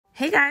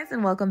Hey guys,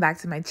 and welcome back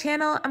to my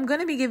channel. I'm going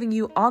to be giving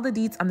you all the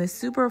deets on this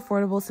super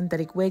affordable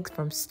synthetic wigs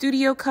from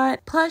Studio Cut,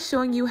 plus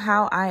showing you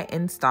how I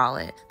install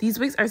it. These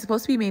wigs are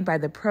supposed to be made by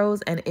the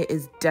pros, and it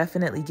is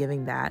definitely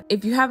giving that.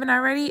 If you haven't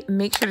already,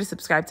 make sure to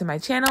subscribe to my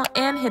channel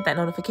and hit that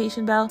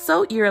notification bell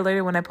so you're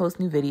alerted when I post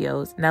new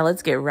videos. Now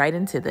let's get right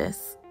into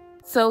this.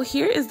 So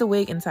here is the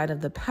wig inside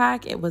of the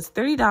pack. It was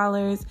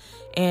 $30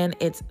 and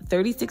it's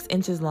 36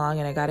 inches long,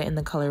 and I got it in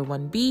the color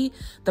 1B.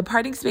 The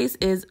parting space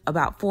is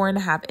about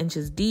 4.5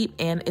 inches deep,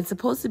 and it's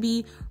supposed to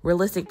be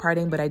realistic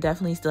parting, but I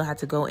definitely still had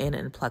to go in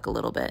and pluck a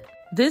little bit.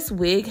 This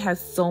wig has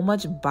so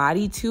much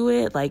body to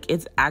it, like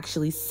it's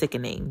actually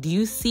sickening. Do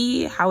you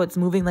see how it's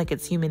moving like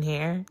it's human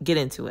hair? Get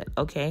into it,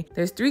 okay?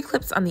 There's 3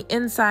 clips on the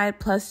inside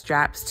plus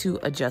straps to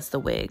adjust the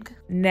wig.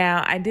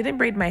 Now, I didn't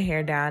braid my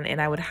hair down, and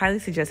I would highly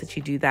suggest that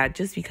you do that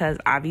just because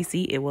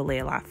obviously it will lay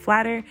a lot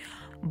flatter,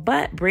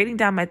 but braiding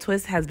down my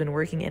twist has been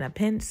working in a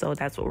pinch, so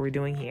that's what we're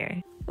doing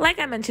here. Like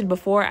I mentioned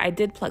before, I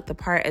did pluck the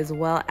part as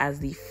well as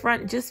the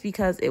front just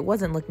because it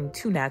wasn't looking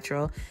too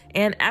natural.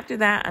 And after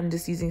that, I'm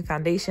just using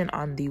foundation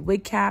on the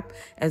wig cap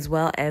as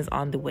well as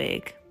on the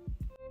wig.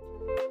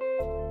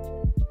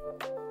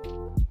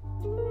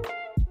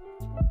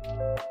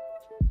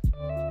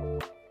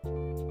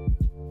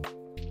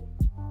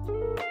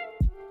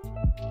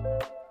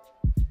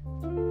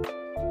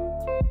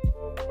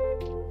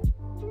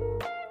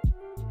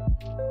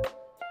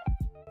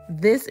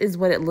 This is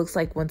what it looks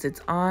like once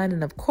it's on,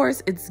 and of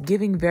course it's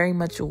giving very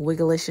much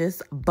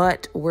wigglicious,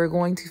 but we're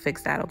going to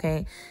fix that,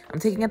 okay? I'm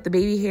taking out the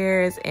baby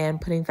hairs and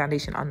putting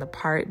foundation on the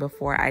part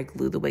before I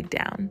glue the wig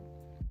down.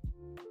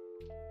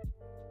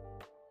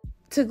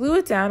 To glue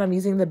it down, I'm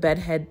using the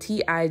Bedhead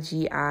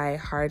TIGI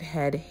Hard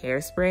Head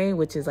Hairspray,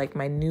 which is like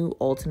my new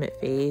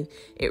ultimate fave.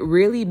 It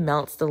really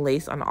melts the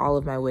lace on all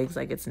of my wigs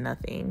like it's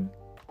nothing.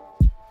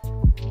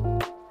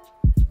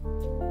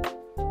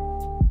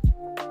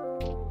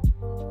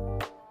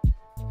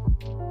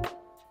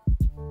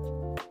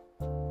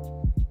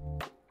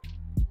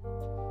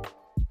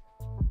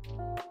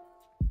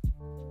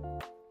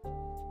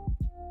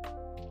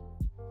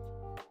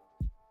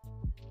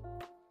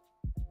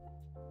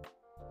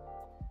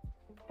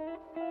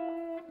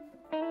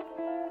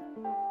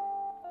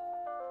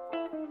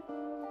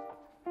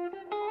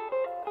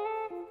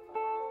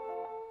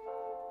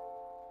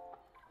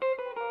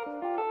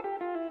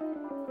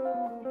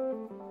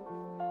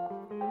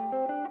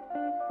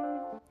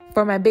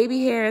 For my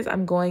baby hairs,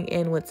 I'm going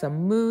in with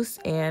some mousse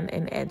and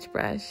an edge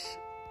brush.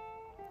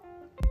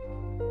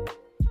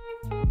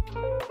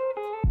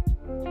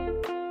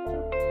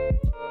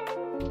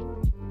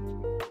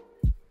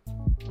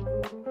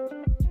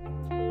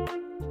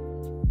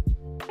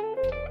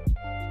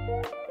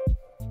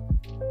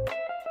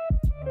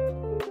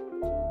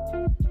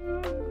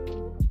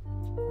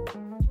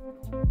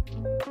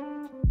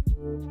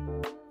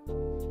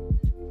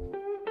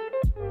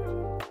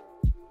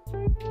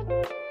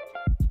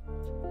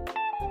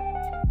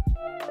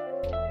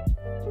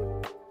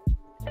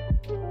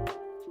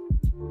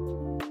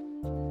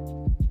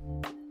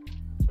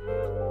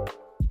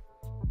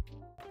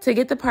 To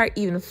get the part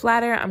even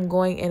flatter, I'm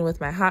going in with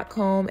my hot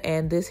comb,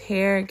 and this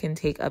hair can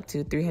take up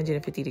to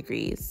 350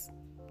 degrees.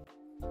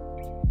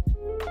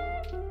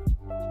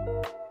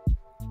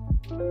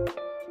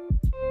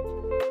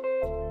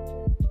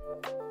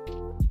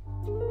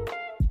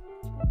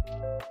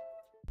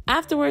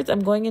 Afterwards, I'm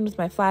going in with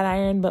my flat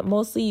iron, but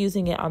mostly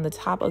using it on the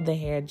top of the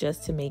hair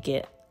just to make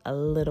it a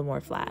little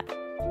more flat.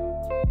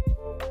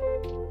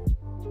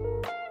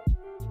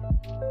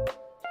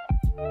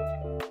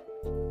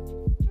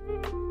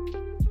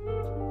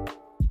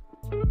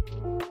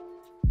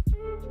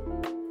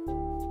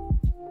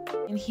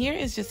 And here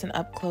is just an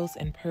up close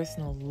and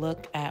personal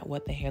look at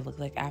what the hair looked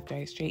like after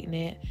I straighten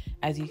it.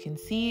 As you can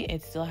see,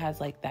 it still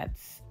has like that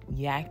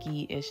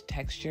yucky-ish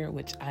texture,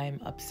 which I'm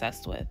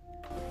obsessed with.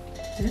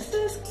 This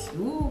is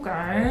cute,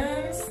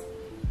 guys.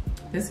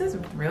 This is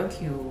real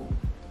cute.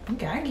 I'm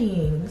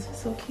gagging. This is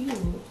so cute.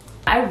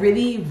 I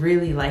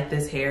really like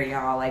this hair,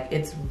 y'all. Like,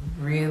 it's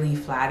really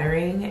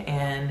flattering,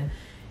 and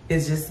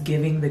it's just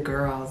giving the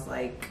girls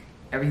like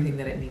everything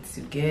that it needs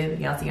to give.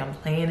 Y'all see I'm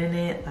playing in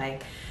it.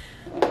 Like,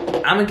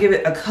 I'm gonna give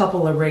it a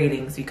couple of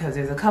ratings because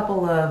there's a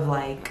couple of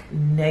like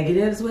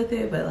negatives with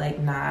it, but like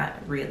not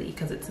really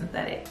because it's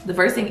synthetic. The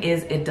first thing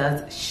is it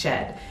does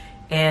shed,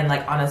 and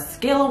like on a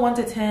scale of 1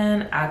 to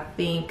 10, I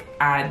think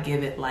I'd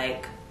give it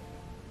like,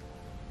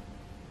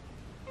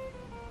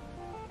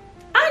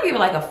 I'd give it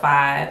like a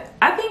 5.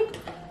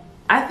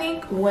 I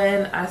think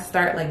when I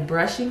start like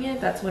brushing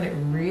it, that's when it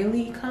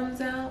really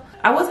comes out.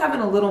 I was having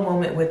a little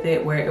moment with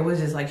it where it was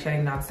just like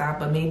shedding nonstop,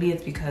 but maybe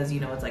it's because, you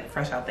know, it's like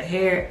fresh out the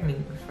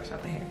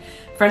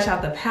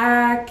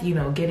pack, you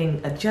know, getting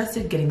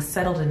adjusted, getting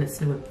settled in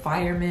its new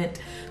environment.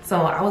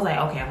 So I was like,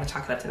 okay, I'm gonna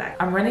chalk it up to that.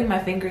 I'm running my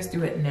fingers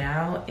through it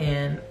now,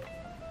 and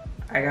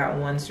I got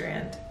 1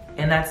 strand.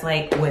 And that's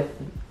like with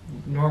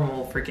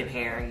normal freaking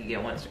hair, you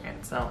get 1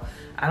 strand. So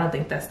I don't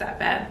think that's that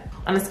bad.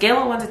 On a scale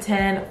of 1 to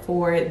 10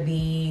 for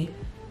the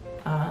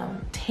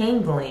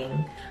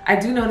tangling. I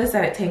do notice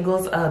that it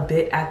tangles a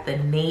bit at the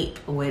nape,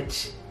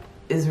 which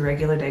is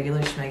regular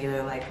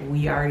schmegular. Like,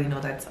 we already know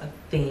that's a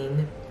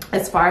thing.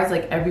 As far as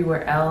like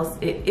everywhere else,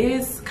 it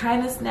is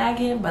kind of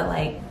snagging, but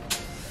like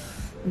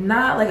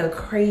not like a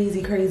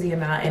crazy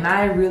amount. And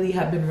I really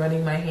have been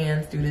running my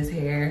hands through this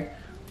hair,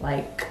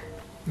 like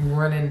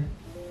running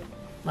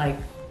like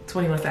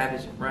 21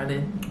 Savage,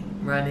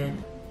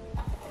 running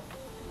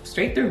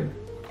straight through.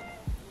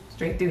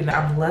 Now,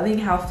 I'm loving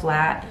how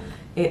flat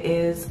it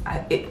is.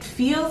 It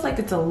feels like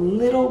it's a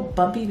little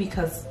bumpy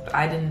because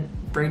I didn't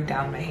braid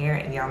down my hair,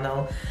 and y'all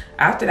know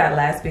after that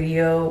last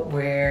video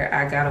where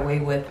I got away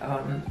with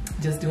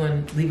just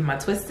leaving my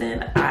twist in,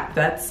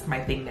 that's my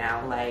thing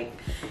now. Like,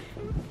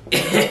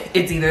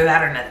 it's either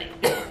that or nothing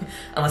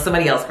unless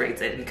somebody else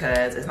braids it,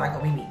 because it's not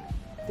gonna be me.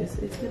 This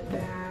is the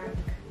back.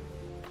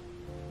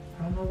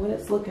 I don't know what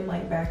it's looking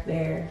like back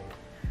there,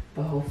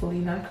 but hopefully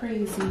not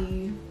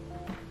crazy.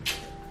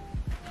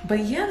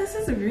 But yeah, this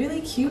is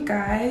really cute,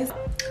 guys.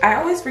 I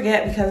always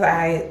forget because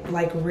I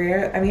like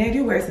I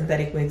do wear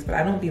synthetic wigs, but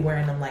I don't be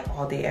wearing them like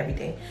all day, every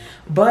day.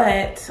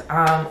 But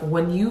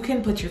when you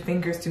can put your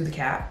fingers through the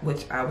cap,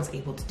 which I was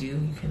able to do,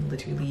 you can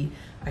literally,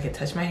 I can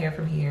touch my hair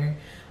from here.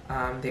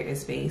 There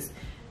is space.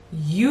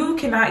 You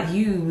cannot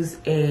use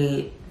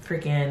a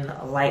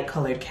freaking light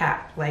colored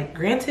cap. Like,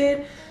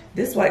 granted,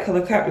 this light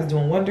colored cap is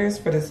doing wonders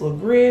for this little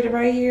grid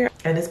right here.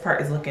 And this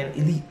part is looking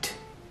elite,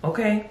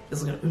 okay?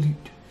 It's looking elite.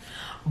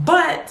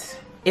 But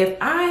if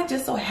I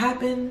just so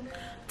happen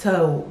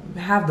to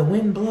have the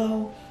wind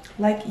blow,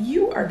 like,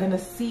 you are gonna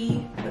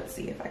see, let's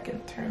see if I can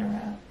turn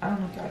around. I don't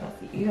know if y'all gonna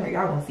see,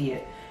 y'all gonna see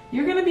it.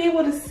 You're gonna be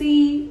able to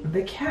see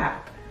the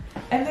cap,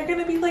 and they're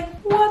gonna be like,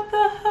 what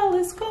the hell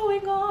is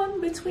going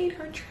on between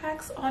her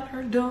tracks on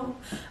her dome?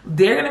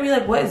 They're gonna be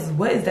like, what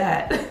is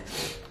that?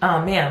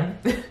 Ma'am,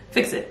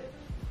 fix it.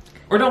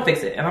 Or don't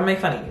fix it, and I'll make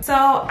fun of you. So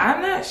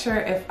I'm not sure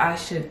if I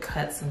should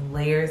cut some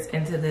layers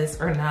into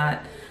this or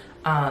not.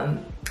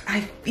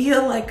 I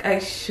feel like I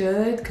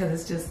should, because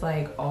it's just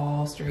like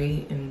all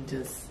straight and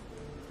just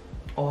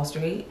all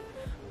straight.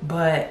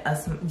 But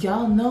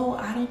y'all know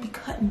I don't be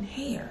cutting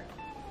hair.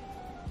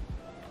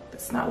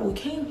 That's not what we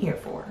came here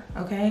for,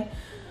 okay?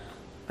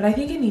 But I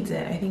think it needs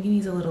it. I think it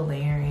needs a little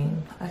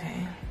layering.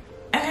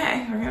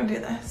 Okay, we're gonna do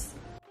this.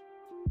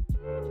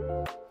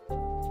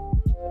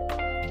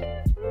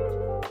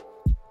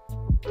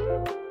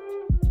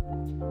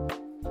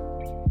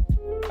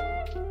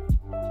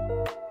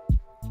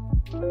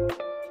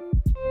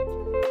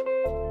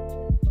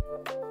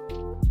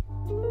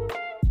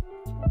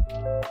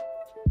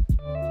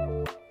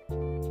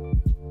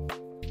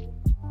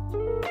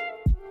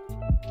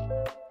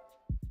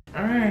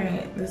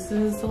 Alright, this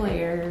is the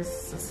layers.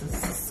 This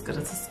is as good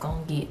as it's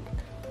gonna get,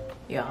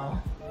 y'all.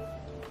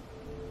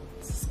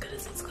 It's as good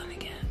as it's gonna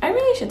get. I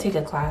really should take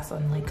a class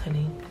on like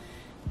cutting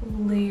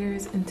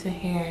layers into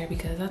hair,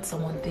 because that's the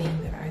one thing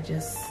that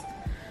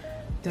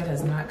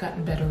has not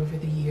gotten better over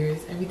the years.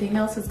 Everything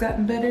else has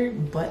gotten better,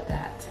 but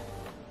that.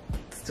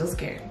 Still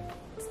scared,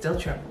 still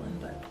trembling,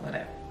 but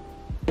whatever.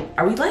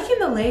 Are we liking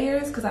the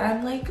layers? Because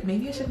I'm like,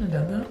 maybe I shouldn't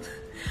have done them.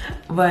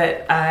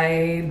 But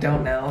I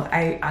don't know.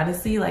 I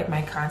honestly, like,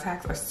 my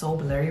contacts are so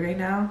blurry right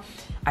now,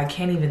 I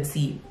can't even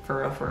see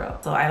for real.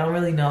 So I don't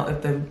really know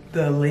if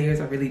the layers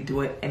are really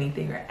doing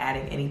anything or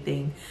adding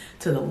anything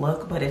to the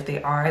look. But if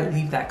they are,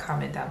 leave that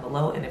comment down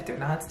below. And if they're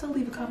not, still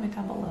leave a comment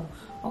down below,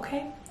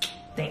 okay?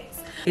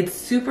 Thanks. It's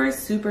super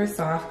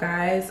soft,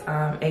 guys.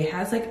 It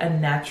has like a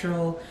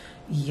natural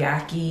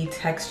yucky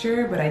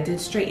texture, but I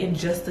did straighten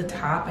just the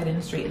top. I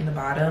didn't straighten the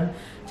bottom,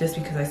 just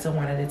because I still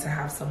wanted it to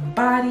have some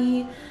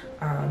body,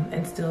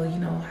 and still, you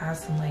know, have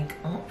some like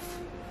oomph,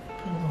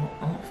 put a little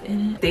oomph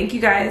in it. Thank you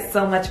guys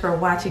so much for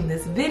watching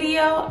this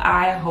video.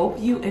 I hope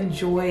you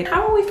enjoyed.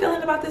 How are we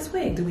feeling about this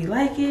wig? Do we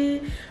like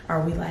it?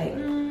 Are we like,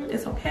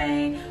 it's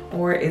okay?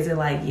 Or is it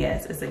like,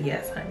 yes, it's a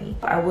yes, honey?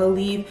 I will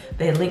leave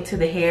the link to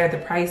the hair, the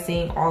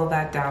pricing, all of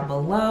that down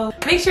below.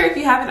 Make sure, if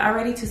you haven't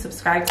already, to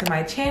subscribe to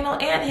my channel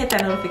and hit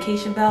that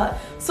notification bell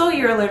so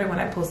you're alerted when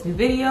I post new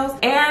videos.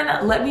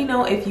 And let me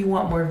know if you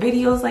want more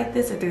videos like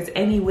this, if there's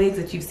any wigs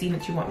that you've seen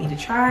that you want me to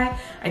try.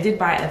 I did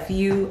buy a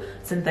few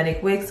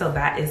synthetic wigs, so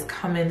that is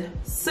coming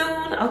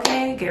soon,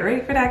 okay? Get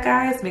ready for that,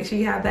 guys. Make sure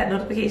you have that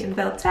notification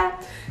bell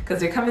tapped,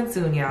 because they're coming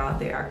soon, y'all.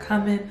 They are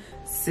coming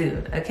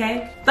soon,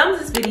 okay? Thumbs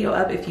this video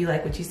up if you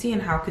like what you see,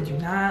 and how could you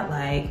not?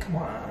 Like, come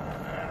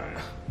on.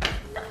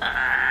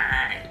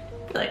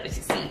 You like what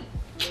you see.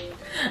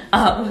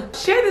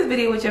 Share this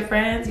video with your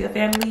friends, your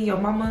family, your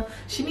mama.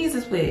 She needs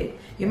this wig.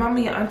 Your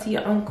mama, your auntie,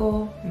 your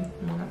uncle.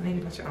 Well,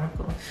 maybe not your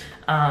uncle.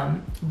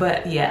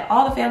 But yeah,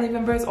 all the family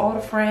members, all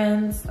the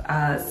friends,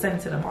 send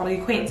it to them. All the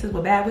acquaintances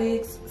with bad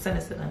wigs, send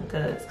it to them,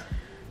 because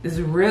this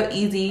is real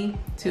easy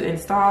to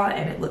install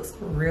and it looks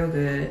real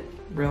good,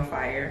 real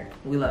fire.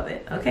 We love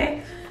it,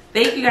 okay?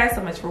 Thank you guys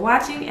so much for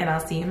watching, and I'll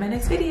see you in my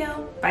next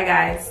video. Bye,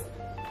 guys.